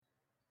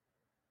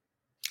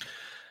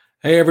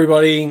Hey,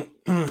 everybody.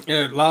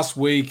 Last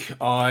week,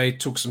 I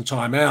took some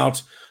time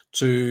out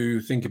to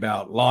think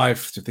about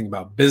life, to think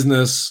about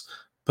business,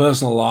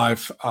 personal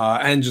life,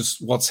 and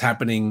just what's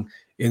happening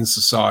in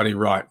society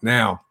right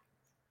now.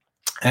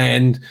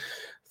 And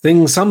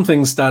some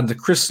things started to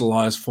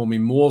crystallize for me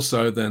more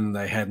so than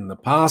they had in the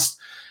past.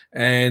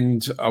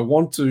 And I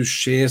want to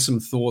share some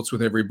thoughts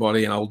with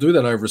everybody, and I'll do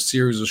that over a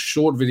series of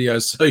short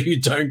videos so you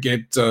don't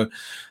get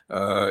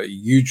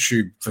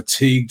YouTube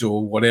fatigued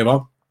or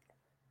whatever.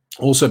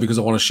 Also, because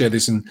I want to share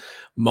this in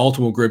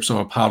multiple groups I'm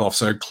a part of.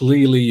 So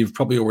clearly, you've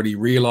probably already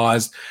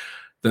realized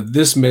that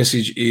this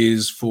message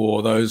is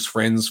for those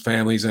friends,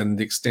 families,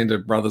 and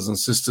extended brothers and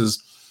sisters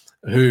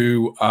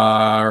who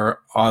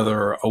are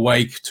either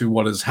awake to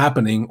what is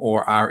happening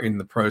or are in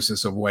the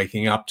process of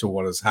waking up to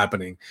what is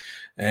happening.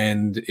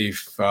 And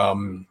if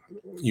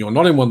you're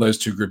not in one of those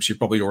two groups, you're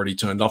probably already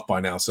turned off by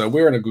now. So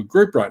we're in a good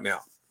group right now.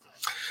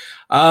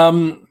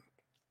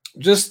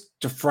 Just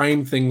to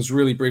frame things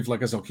really brief,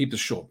 like I said, I'll keep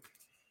this short.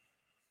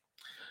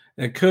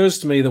 It occurs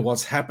to me that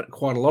what's happened,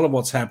 quite a lot of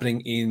what's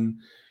happening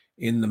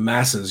in the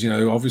masses,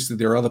 obviously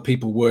there are other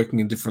people working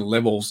in different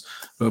levels,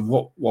 but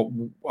what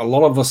a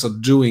lot of us are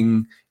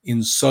doing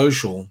in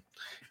social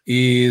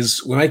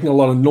is we're making a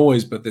lot of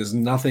noise, but there's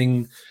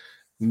nothing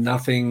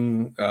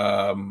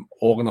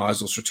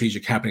organized or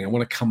strategic happening. I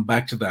want to come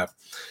back to that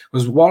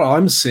because what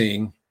I'm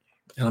seeing,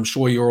 and I'm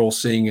sure you're all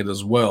seeing it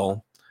as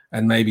well,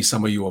 and maybe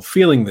some of you are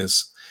feeling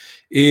this,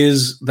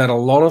 is that a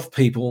lot of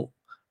people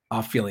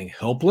are feeling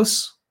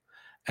helpless.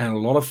 And a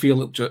lot of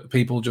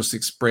people just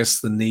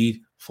express the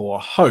need for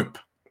hope.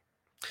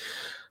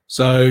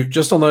 So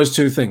just on those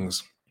two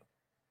things,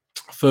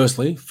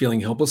 firstly,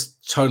 feeling helpless,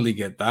 totally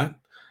get that,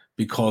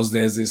 because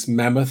there's this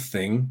mammoth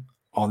thing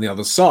on the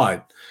other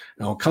side.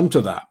 And I'll come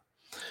to that.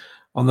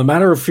 On the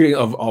matter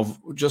of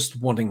just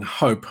wanting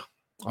hope,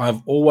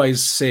 I've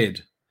always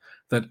said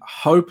that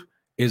hope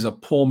is a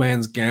poor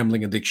man's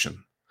gambling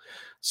addiction.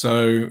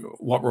 So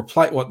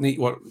what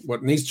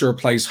needs to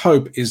replace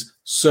hope is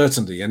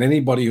certainty. And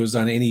anybody who's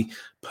done any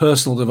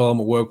personal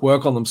development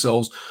work on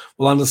themselves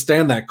will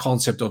understand that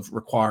concept of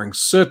requiring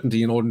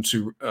certainty in order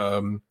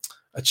to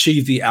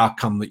achieve the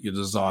outcome that you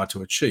desire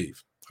to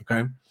achieve.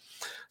 Okay.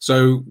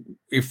 So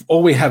if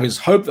all we have is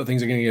hope that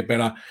things are going to get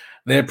better,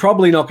 they're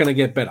probably not going to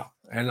get better.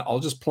 And I'll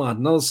just plant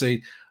another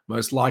seed.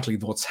 Most likely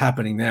what's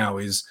happening now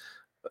is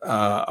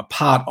a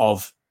part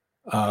of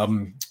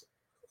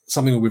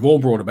something that we've all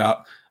brought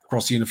about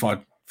across the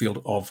unified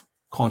field of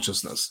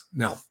consciousness.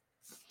 Now,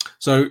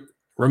 so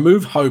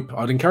remove hope.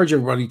 I'd encourage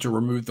everybody to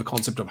remove the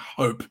concept of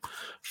hope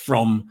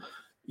from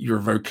your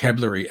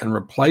vocabulary and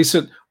replace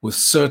it with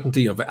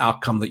certainty of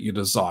outcome that you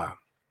desire.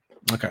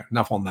 Okay,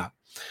 enough on that.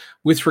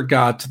 With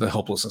regard to the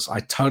helplessness,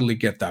 I totally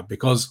get that,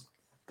 because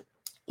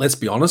let's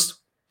be honest,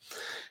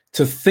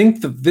 to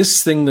think that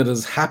this thing that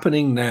is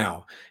happening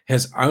now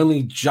has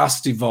only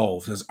just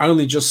evolved, has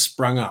only just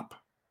sprung up,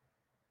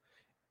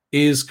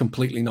 is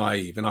completely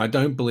naive. And I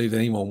don't believe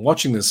anyone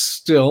watching this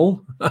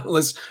still,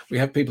 unless we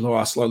have people who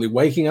are slowly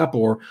waking up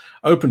or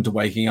open to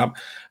waking up,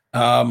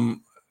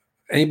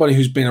 anybody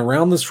who's been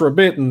around this for a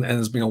bit and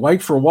has been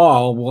awake for a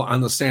while will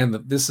understand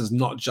that this has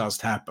not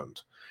just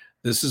happened.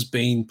 This has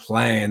been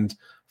planned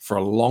for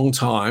a long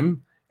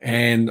time.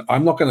 And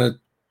I'm not going to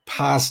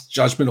pass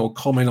judgment or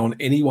comment on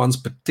anyone's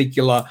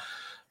particular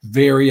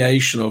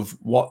variation of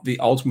what the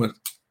ultimate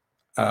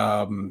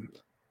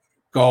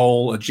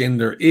goal,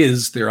 agenda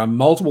is. There are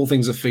multiple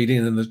things that feed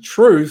in, and the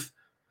truth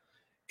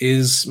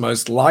is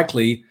most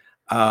likely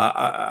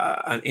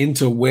an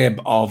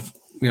interwoven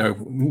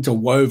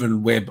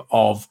web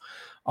of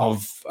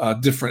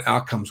different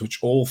outcomes,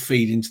 which all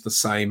feed into the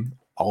same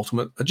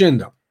ultimate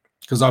agenda.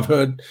 Because I've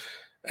heard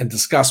and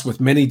discussed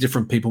with many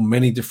different people,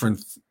 many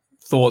different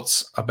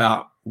thoughts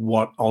about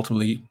what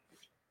ultimately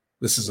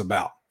this is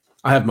about.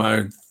 I have my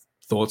own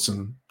thoughts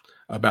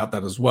about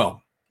that as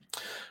well.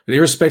 But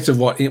irrespective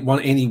of what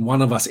any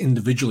one of us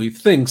individually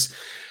thinks,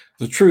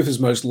 the truth is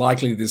most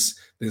likely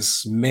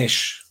this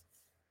mesh.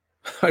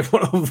 I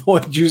want to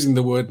avoid using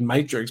the word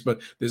matrix, but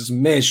this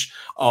mesh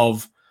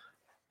of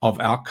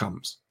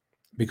outcomes,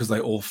 because they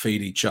all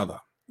feed each other.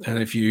 And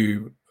if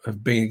you've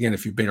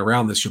been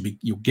around this,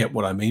 you'll get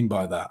what I mean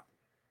by that,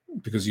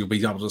 because you'll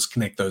be able to just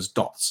connect those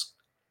dots.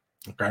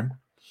 Okay.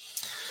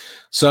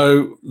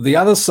 So the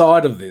other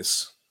side of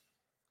this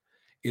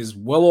is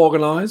well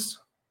organized.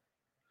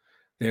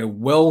 They're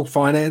well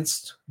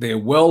financed. They're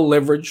well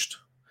leveraged.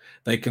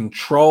 They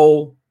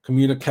control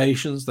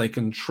communications. They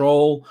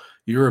control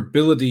your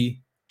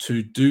ability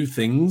to do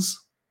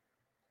things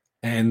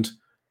and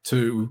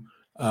to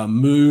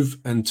move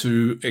and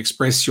to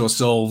express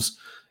yourselves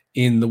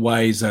in the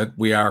ways that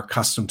we are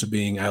accustomed to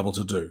being able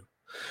to do.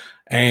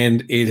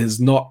 And it has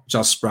not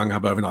just sprung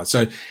up overnight.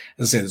 So, as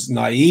I said, it's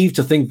naive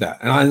to think that.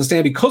 And I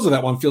understand because of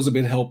that, one feels a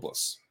bit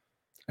helpless.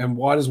 And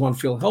why does one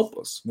feel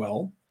helpless?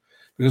 Well,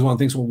 because one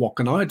thinks, well, what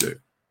can I do?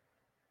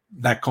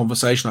 That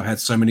conversation I've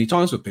had so many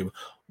times with people.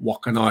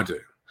 What can I do?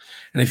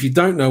 And if you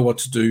don't know what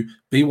to do,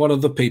 be one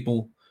of the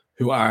people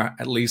who are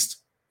at least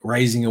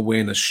raising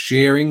awareness,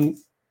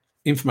 sharing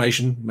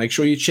information, make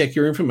sure you check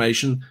your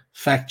information,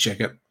 fact check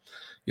it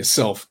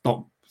yourself,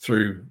 not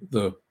through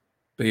the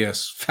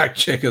BS fact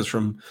checkers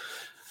from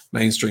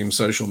mainstream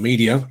social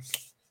media.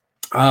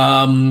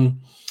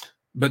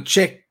 But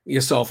check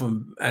yourself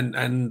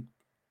and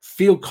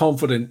feel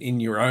confident in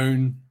your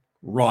own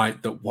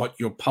right that what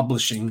you're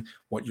publishing,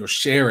 what you're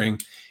sharing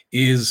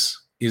is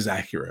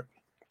accurate.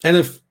 And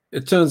if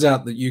it turns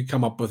out that you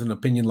come up with an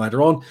opinion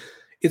later on,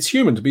 it's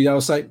human to be able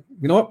to say,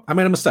 you know what, I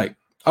made a mistake.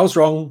 I was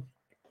wrong.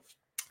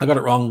 I got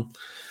it wrong.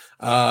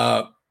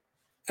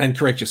 And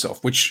correct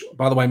yourself, which,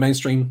 by the way,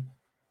 mainstream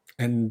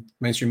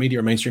media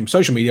or mainstream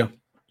social media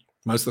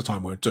most of the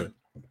time won't do.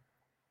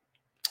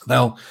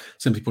 They'll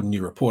simply put a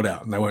new report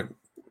out and they won't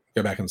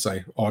go back and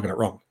say, oh, I got it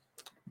wrong.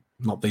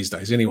 Not these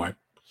days anyway.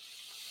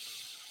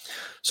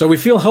 So we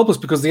feel helpless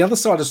because the other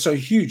side is so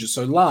huge, it's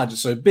so large,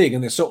 it's so big,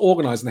 and they're so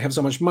organized and they have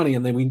so much money,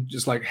 and then we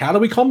just like, how do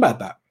we combat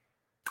that?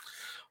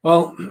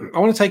 Well, I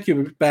want to take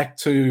you back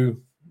to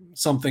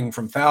something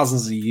from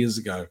thousands of years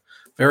ago.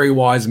 Very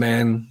wise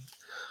man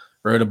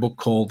wrote a book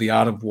called The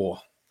Art of War.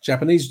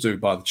 Japanese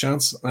dude, by the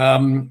chance.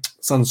 Sun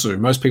Tzu.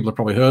 Most people have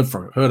probably heard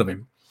of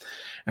him.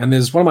 And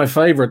there's one of my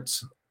favorite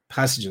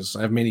passages.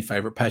 I have many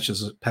favorite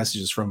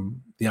passages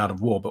from The Art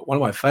of War, but one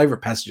of my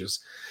favorite passages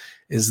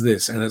is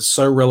this, and it's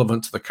so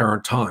relevant to the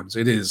current times.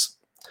 It is,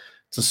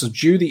 to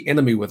subdue the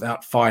enemy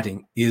without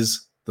fighting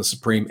is the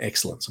supreme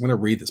excellence. I'm going to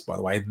read this, by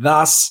the way.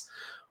 Thus,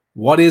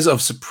 what is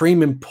of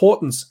supreme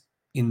importance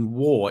in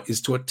war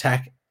is to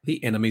attack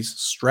the enemy's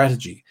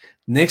strategy.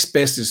 Next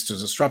best is to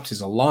disrupt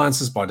his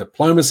alliances by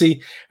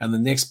diplomacy, and the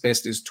next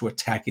best is to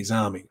attack his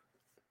army.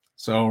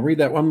 So I'll read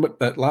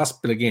that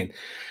last bit again.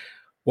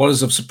 What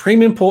is of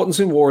supreme importance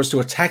in war is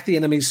to attack the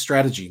enemy's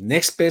strategy.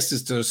 Next best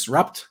is to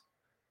disrupt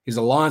his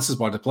alliances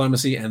by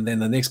diplomacy, and then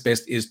the next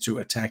best is to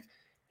attack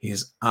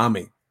his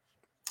army.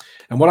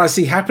 And what I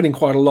see happening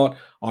quite a lot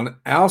on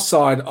our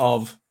side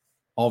of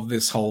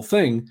this whole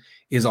thing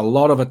is a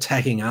lot of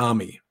attacking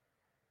army.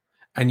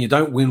 And you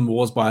don't win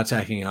wars by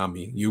attacking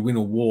army. You win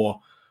a war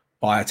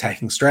by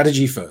attacking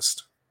strategy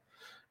first.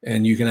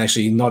 And you can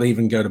actually not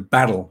even go to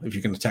battle if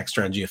you can attack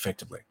strategy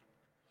effectively.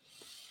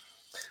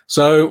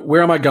 So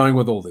where am I going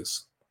with all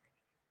this?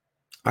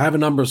 I have a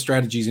number of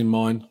strategies in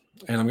mind,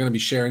 and I'm going to be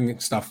sharing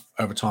stuff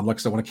over time. Like I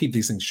said, I want to keep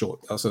these things short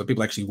so that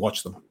people actually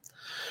watch them.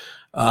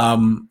 I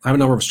have a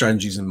number of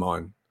strategies in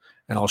mind,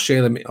 and I'll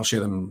share them. I'll share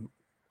them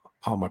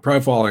on my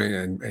profile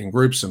and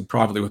groups and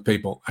privately with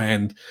people.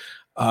 And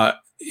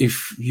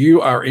if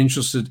you are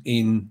interested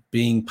in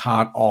being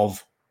part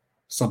of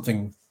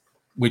something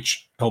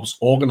which helps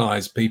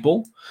organize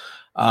people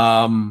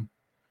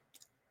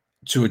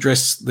to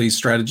address these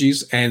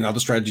strategies and other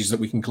strategies that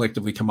we can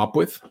collectively come up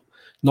with,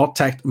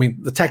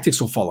 the tactics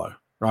will follow.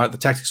 Right? The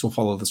tactics will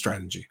follow the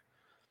strategy.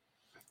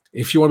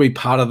 If you want to be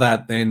part of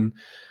that, then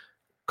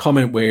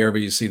comment wherever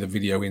you see the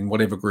video in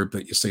whatever group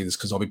that you see this,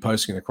 because I'll be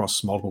posting it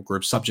across multiple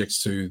groups, subject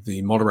to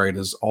the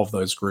moderators of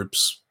those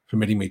groups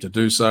permitting me to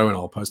do so, and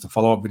I'll post the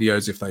follow-up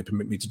videos if they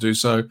permit me to do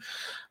so.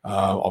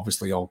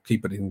 Obviously, I'll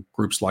keep it in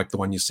groups like the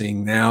one you're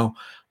seeing now,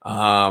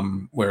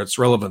 where it's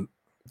relevant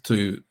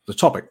to the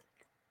topic,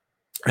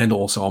 and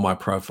also on my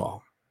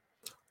profile.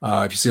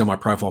 If you see on my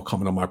profile,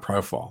 comment on my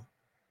profile.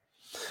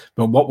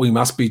 But what we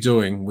must be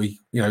doing,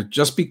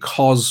 just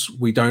because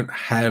we don't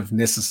have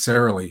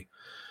necessarily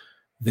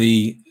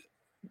the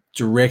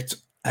direct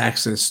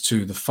access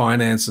to the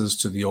finances,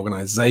 to the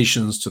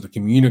organizations, to the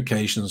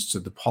communications, to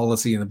the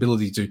policy and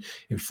ability to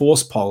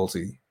enforce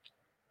policy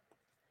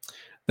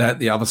that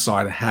the other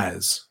side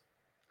has,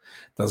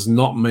 does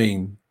not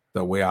mean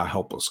that we are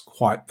helpless.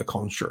 Quite the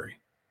contrary.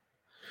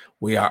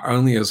 We are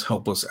only as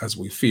helpless as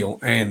we feel,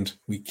 and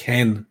we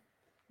can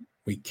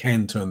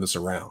turn this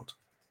around.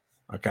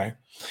 Okay,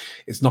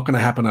 it's not going to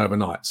happen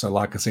overnight. So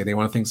like I said,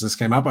 anyone who thinks this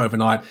came up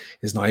overnight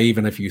is naive.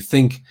 And if you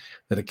think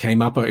that it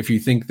came up, or if you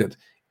think that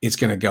it's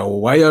going to go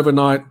away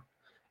overnight,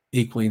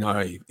 equally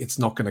naive. It's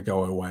not going to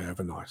go away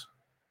overnight.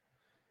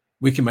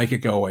 We can make it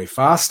go away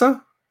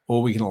faster,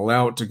 or we can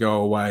allow it to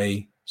go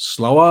away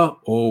slower,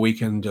 or we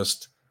can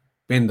just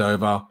bend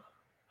over,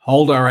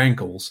 hold our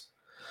ankles,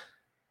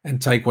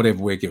 and take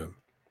whatever we're given.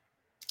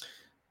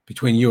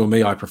 Between you and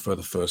me, I prefer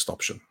the first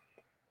option.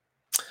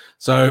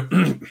 So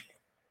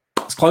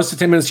it's close to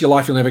 10 minutes of your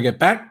life you'll never get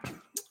back.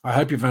 I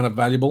hope you found it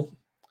valuable,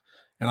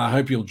 and I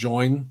hope you'll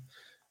join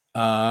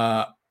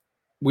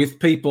with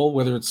people,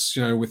 whether it's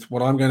with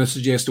what I'm going to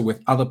suggest or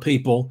with other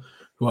people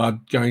who are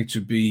going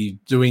to be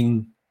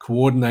doing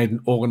coordinated,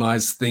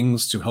 organized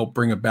things to help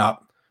bring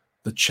about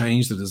the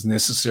change that is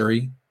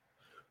necessary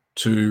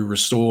to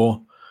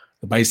restore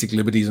the basic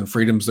liberties and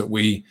freedoms that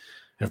we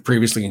have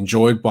previously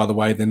enjoyed. By the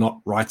way, they're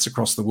not rights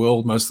across the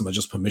world. Most of them are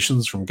just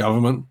permissions from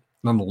government.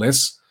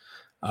 Nonetheless,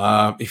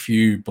 if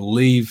you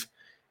believe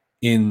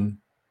in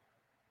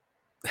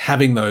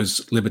having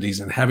those liberties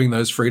and having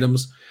those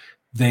freedoms,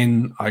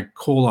 then I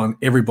call on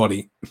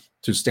everybody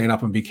to stand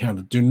up and be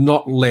counted. Do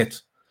not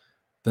let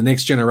the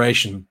next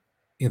generation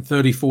in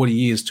 30, 40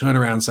 years turn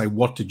around and say,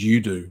 what did you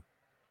do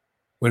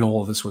when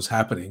all of this was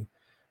happening?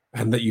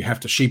 And that you have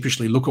to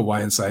sheepishly look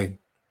away and say,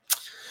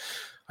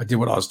 I did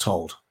what I was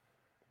told.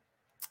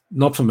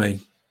 Not for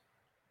me.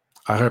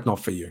 I hope not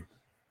for you.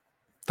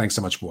 Thanks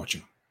so much for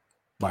watching.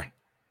 Bye.